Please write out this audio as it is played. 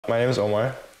My name is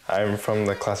Omar. I'm from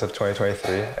the class of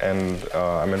 2023, and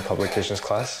I'm in publications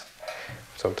class.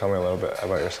 So tell me a little bit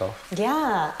about yourself.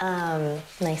 Yeah,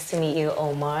 nice to meet you,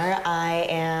 Omar. I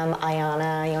am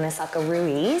Ayana Yonesaka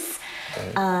Ruiz.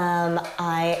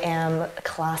 I am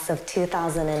class of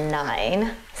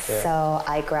 2009, so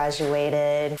I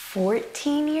graduated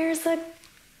 14 years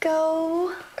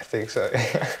ago. I think so.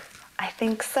 I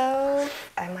think so.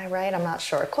 Am I right? I'm not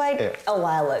sure. Quite a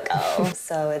while ago.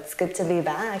 So it's good to be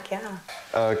back,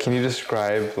 yeah. Can you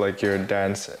describe like your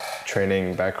dance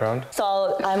training background?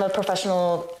 So I'm a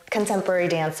professional contemporary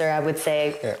dancer, I would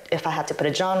say, if I had to put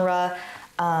a genre,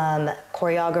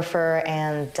 choreographer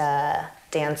and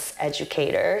dance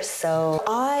educator. So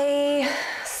I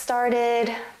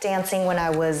started dancing when I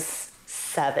was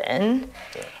 7,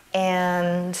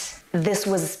 and this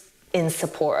was in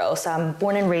Sapporo. So I'm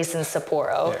born and raised in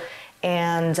Sapporo.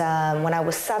 And when I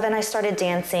was 7, I started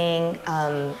dancing,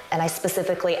 and I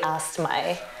specifically asked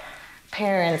my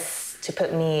parents to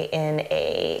put me in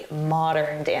a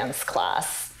modern dance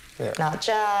class. Not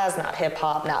jazz, not hip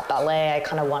hop, not ballet. I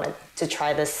kind of wanted to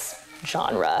try this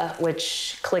genre,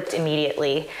 which clicked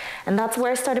immediately. And that's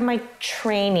where I started my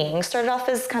training. Started off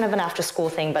as kind of an after school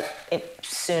thing, but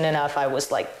soon enough I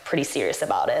was like pretty serious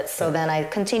about it. So then I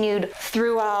continued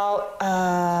throughout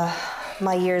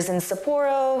my years in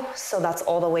Sapporo. So that's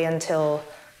all the way until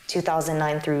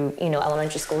 2009 through,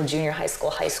 elementary school, junior high school,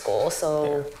 high school.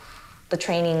 So the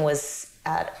training was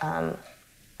at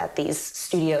these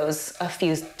studios, a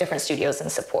few different studios in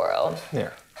Sapporo.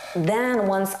 Then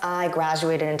once I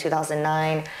graduated in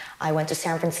 2009, I went to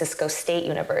San Francisco State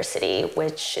University,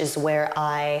 which is where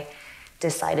I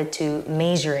decided to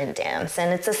major in dance.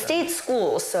 And it's a state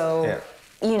school, so,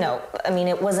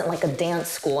 it wasn't like a dance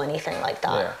school, anything like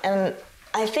that. And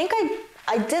I think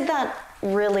I did that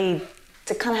really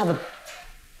to kind of have a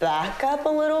backup a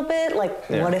little bit, like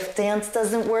what if dance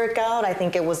doesn't work out? I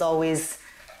think it was always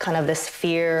kind of this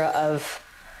fear of,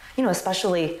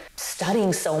 especially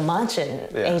studying so much in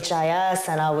HIS,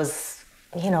 and I was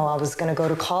going to go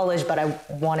to college, but I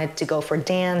wanted to go for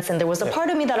dance. And there was a part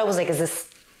of me that I was like, is this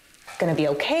going to be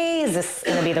okay? Is this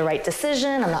going to be the right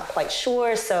decision? I'm not quite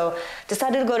sure. So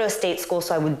decided to go to a state school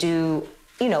so I would do,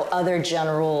 other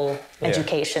general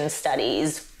education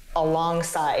studies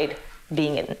alongside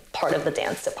being in part of the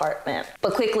dance department.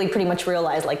 But quickly pretty much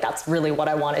realized like that's really what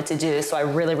I wanted to do. So I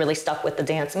really, really stuck with the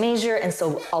dance major. And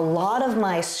so a lot of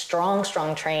my strong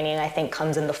training, I think,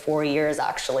 comes in the 4 years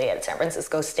actually at San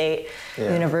Francisco State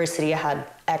University. I had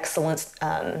excellent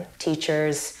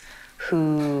teachers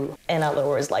who, in other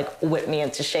words, like whipped me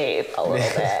into shape a little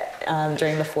bit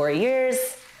during the 4 years.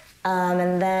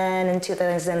 And then in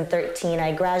 2013,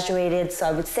 I graduated. So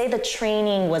I would say the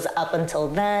training was up until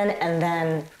then. And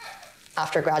then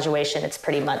after graduation, it's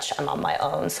pretty much I'm on my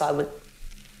own. So I would,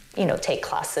 take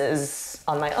classes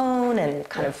on my own and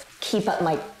kind of keep up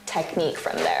my technique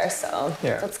from there. So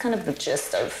that's kind of the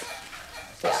gist of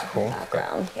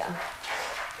background.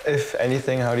 If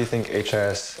anything, how do you think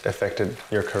HIS affected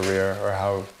your career or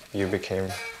how you became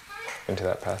into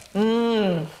that path?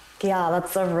 Yeah,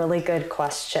 that's a really good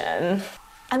question.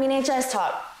 I mean, HIS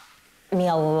taught me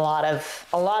a lot of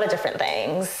different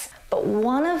things. But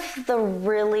one of the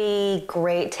really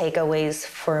great takeaways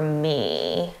for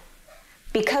me,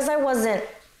 because I wasn't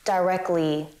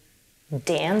directly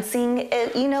dancing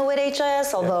at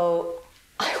HIS, although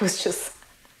I was just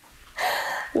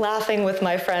laughing with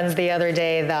my friends the other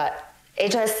day that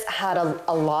HIS had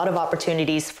a lot of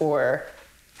opportunities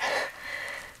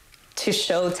to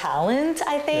show talent,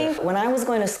 I think. When I was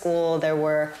going to school, there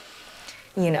were,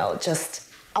 just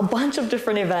a bunch of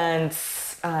different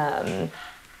events.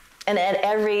 And at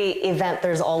every event,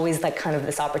 there's always that kind of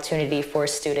this opportunity for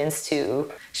students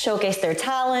to showcase their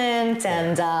talent.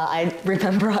 And I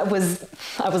remember I was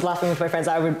laughing with my friends.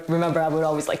 I would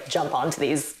always like jump onto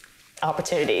these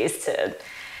opportunities to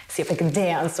see if I could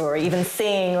dance or even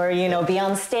sing or, be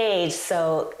on stage.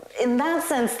 So in that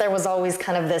sense, there was always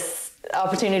kind of this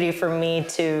opportunity for me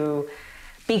to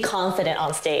be confident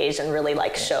on stage and really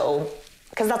like show,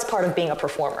 because that's part of being a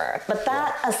performer. But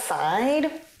that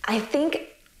aside, I think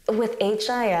with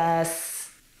HIS,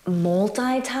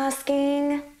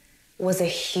 multitasking was a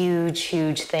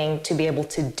huge thing to be able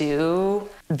to do.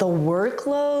 The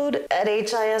workload at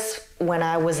HIS when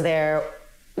I was there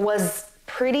was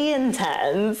pretty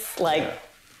intense. Like,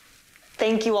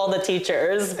 thank you all the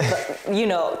teachers, but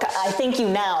I thank you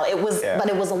now. But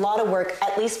it was a lot of work,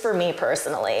 at least for me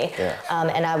personally.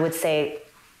 And I would say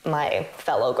my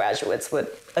fellow graduates would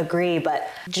agree, but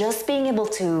just being able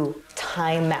to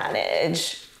time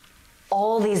manage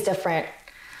all these different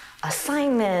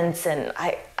assignments, and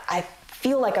I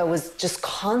feel like I was just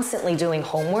constantly doing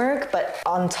homework. But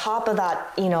on top of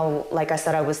that, you know, like I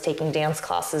said, I was taking dance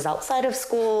classes outside of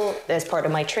school as part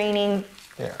of my training,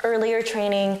 earlier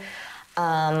training.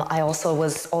 I also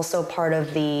was also part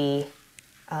of the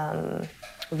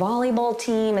volleyball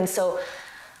team. And so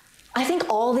I think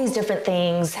all these different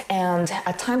things, and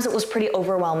at times it was pretty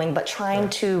overwhelming, but trying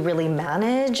to really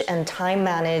manage and time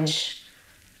manage,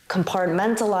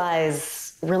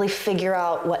 compartmentalize, really figure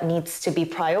out what needs to be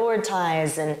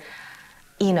prioritized, and,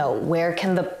 you know, where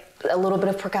can a little bit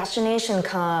of procrastination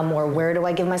come, or where do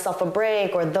I give myself a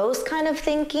break, or those kind of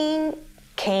thinking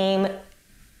came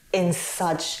in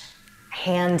such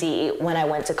handy when I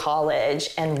went to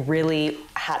college and really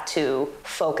had to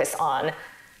focus on,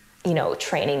 you know,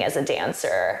 training as a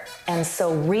dancer. And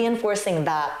so reinforcing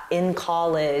that in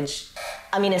college,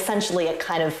 I mean, essentially it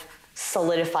kind of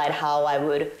solidified how I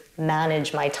would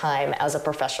manage my time as a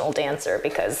professional dancer,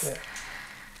 because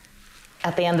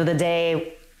at the end of the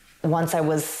day, once I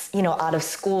was, you know, out of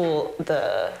school,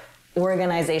 the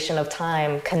organization of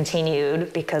time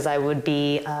continued, because I would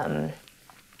be,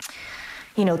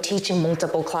 you know, teaching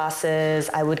multiple classes.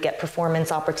 I would get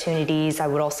performance opportunities. I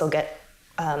would also get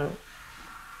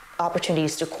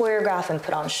opportunities to choreograph and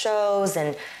put on shows,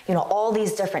 and, you know, all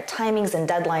these different timings and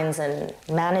deadlines, and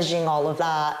managing all of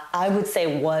that, I would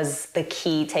say, was the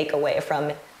key takeaway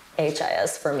from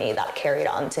HIS for me that carried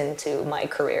on into my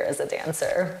career as a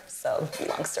dancer. So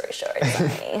long story short,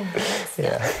 sorry.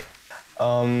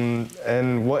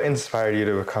 And what inspired you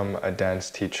to become a dance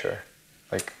teacher?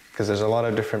 Like, because there's a lot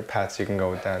of different paths you can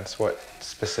go with dance. What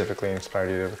specifically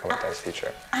inspired you to become a dance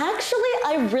teacher? Actually,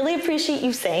 I really appreciate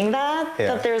you saying that,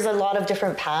 that there's a lot of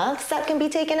different paths that can be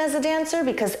taken as a dancer,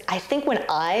 because I think when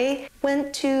I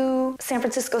went to San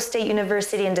Francisco State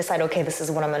University and decided, okay, this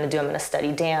is what I'm going to do, I'm going to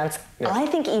study dance, I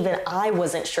think even I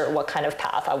wasn't sure what kind of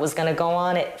path I was going to go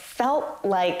on. It felt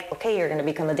like, okay, you're going to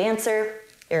become a dancer,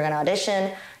 you're going to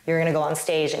audition, you're going to go on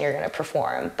stage, and you're going to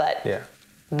perform. But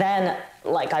then,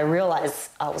 like, I realized,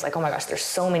 I was like, oh my gosh, there's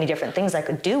so many different things I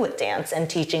could do with dance, and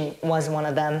teaching was one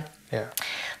of them.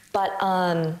 But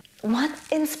what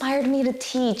inspired me to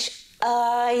teach?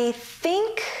 I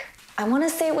think, I want to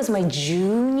say it was my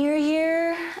junior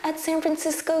year at San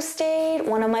Francisco State.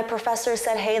 One of my professors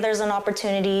said, hey, there's an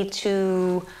opportunity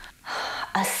to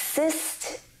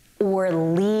assist or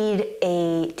lead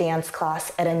a dance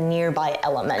class at a nearby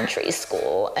elementary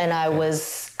school. And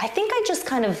I think I just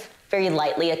kind of very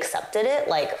lightly accepted it,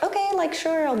 like, okay, like,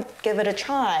 sure, I'll give it a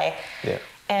try.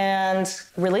 And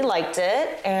really liked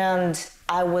it. And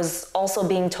I was also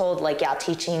being told, like, yeah,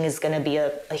 teaching is going to be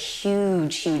a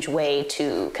huge, huge way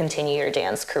to continue your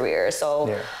dance career.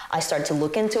 So I started to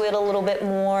look into it a little bit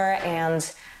more. And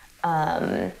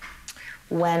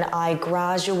when I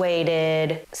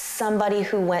graduated, somebody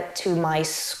who went to my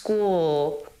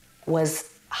school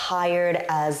was hired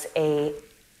as a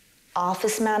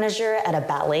office manager at a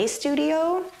ballet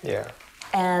studio.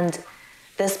 And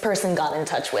this person got in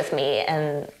touch with me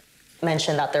and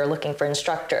mentioned that they're looking for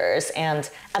instructors. And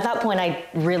at that point, I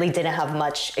really didn't have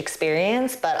much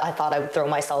experience, but I thought I would throw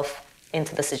myself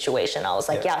into the situation. I was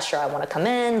like, yeah, sure, I want to come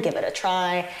in, give it a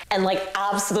try. And, like,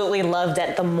 absolutely loved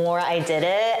it the more I did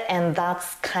it. And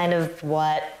that's kind of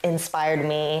what inspired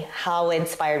me, how it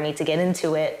inspired me to get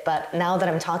into it. But now that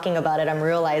I'm talking about it, I'm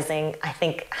realizing, I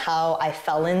think, how I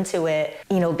fell into it,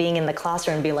 you know, being in the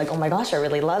classroom and being like, oh my gosh, I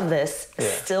really love this,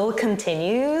 still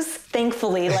continues.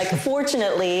 Thankfully, like,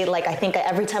 fortunately, like, I think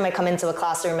every time I come into a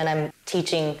classroom and I'm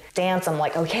teaching dance, I'm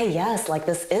like, okay, yes, like,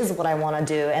 this is what I want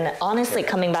to do. And honestly,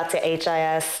 coming back to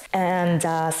HIS, and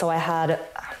so I had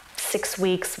 6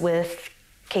 weeks with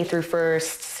K through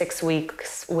first, 6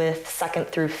 weeks with second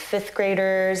through fifth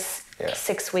graders,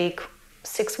 6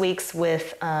 weeks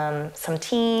with some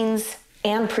teens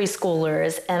and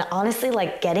preschoolers. And honestly,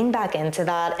 like, getting back into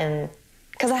that, and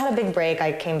because I had a big break,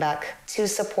 I came back to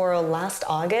Sapporo last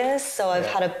August, so I've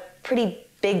had a pretty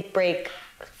big break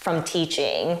from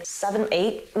teaching,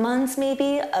 7-8 months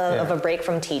maybe of a break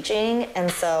from teaching. And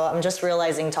so I'm just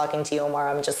realizing, talking to you, Omar,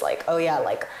 I'm just like, oh yeah,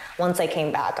 like, once I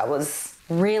came back, I was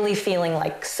really feeling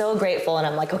like so grateful, and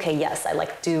I'm like, okay, yes, I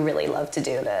like do really love to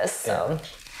do this. So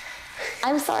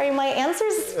I'm sorry, my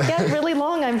answers get really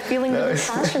long. I'm feeling really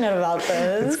passionate about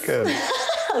this. It's good.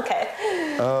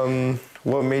 Okay.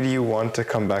 What made you want to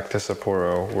come back to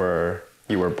Sapporo, where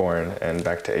you were born, and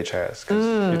back to HIS?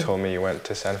 Because you told me you went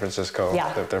to San Francisco,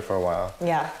 lived there for a while.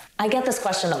 Yeah, I get this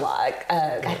question a lot.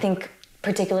 I think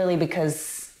particularly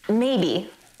because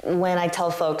maybe when I tell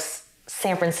folks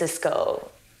San Francisco,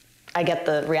 I get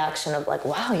the reaction of like,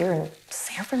 wow, you're in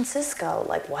San Francisco.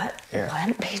 Like, what?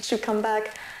 What made you come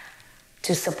back?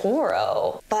 to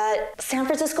Sapporo. But San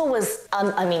Francisco was,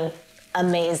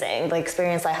 amazing. The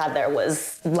experience I had there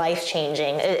was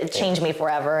life-changing. It changed me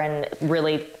forever, and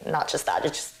really not just that,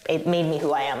 it made me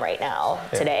who I am right now,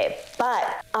 today.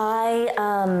 But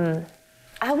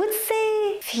I would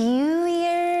say a few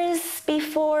years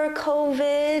before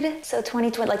COVID, so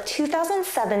 2020, like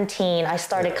 2017, I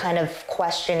started kind of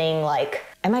questioning, like,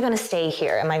 am I gonna stay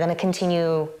here? Am I gonna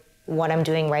continue what I'm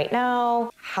doing right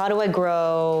now? How do I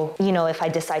grow? You know, if I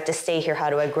decide to stay here, how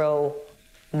do I grow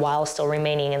while still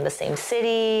remaining in the same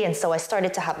city? And so I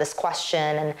started to have this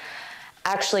question, and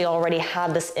actually already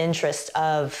had this interest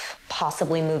of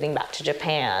possibly moving back to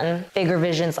Japan. Bigger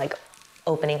visions like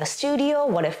opening a studio.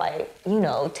 What if I,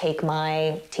 take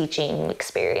my teaching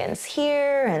experience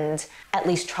here and at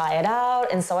least try it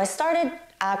out? And so I started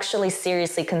actually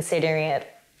seriously considering it,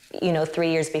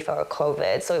 3 years before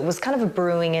COVID. So it was kind of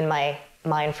brewing in my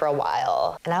mind for a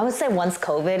while. And I would say once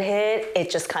COVID hit, it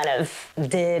just kind of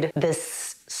did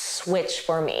this switch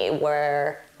for me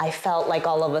where I felt like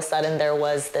all of a sudden there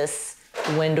was this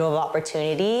window of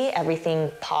opportunity.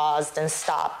 Everything paused and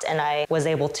stopped, and I was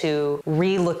able to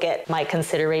relook at my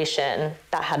consideration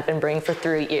that had been brewing for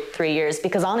 3 years.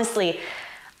 Because honestly,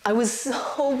 I was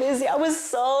so busy. I was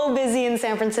so busy in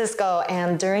San Francisco,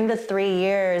 and during the 3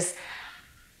 years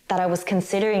that I was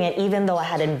considering it, even though I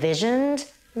had envisioned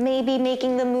maybe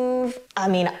making the move,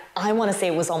 I want to say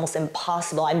it was almost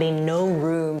impossible. I made no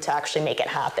room to actually make it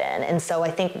happen. And so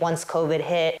I think once COVID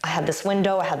hit, I had this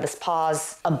window, I had this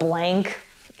pause, a blank,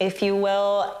 if you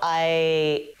will.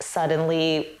 I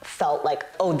suddenly felt like,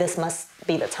 oh, this must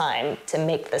be the time to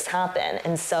make this happen.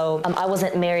 And so I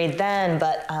wasn't married then,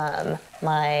 but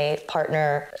my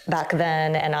partner back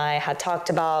then and I had talked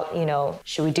about,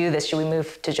 should we do this? Should we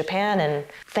move to Japan? And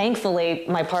thankfully,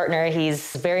 my partner,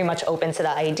 he's very much open to the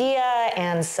idea.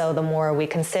 And so the more we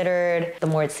considered, the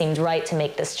more it seemed right to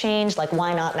make this change. Like,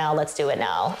 why not now? Let's do it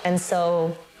now. And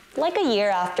so like a year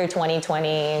after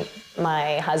 2020,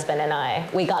 my husband and I,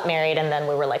 we got married, and then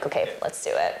we were like, okay, let's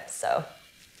do it. So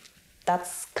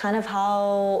that's kind of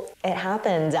how it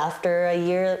happened after a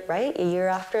year, right? A year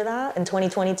after that, in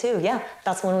 2022. Yeah,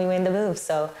 that's when we made the move.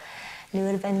 So, new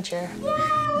adventure.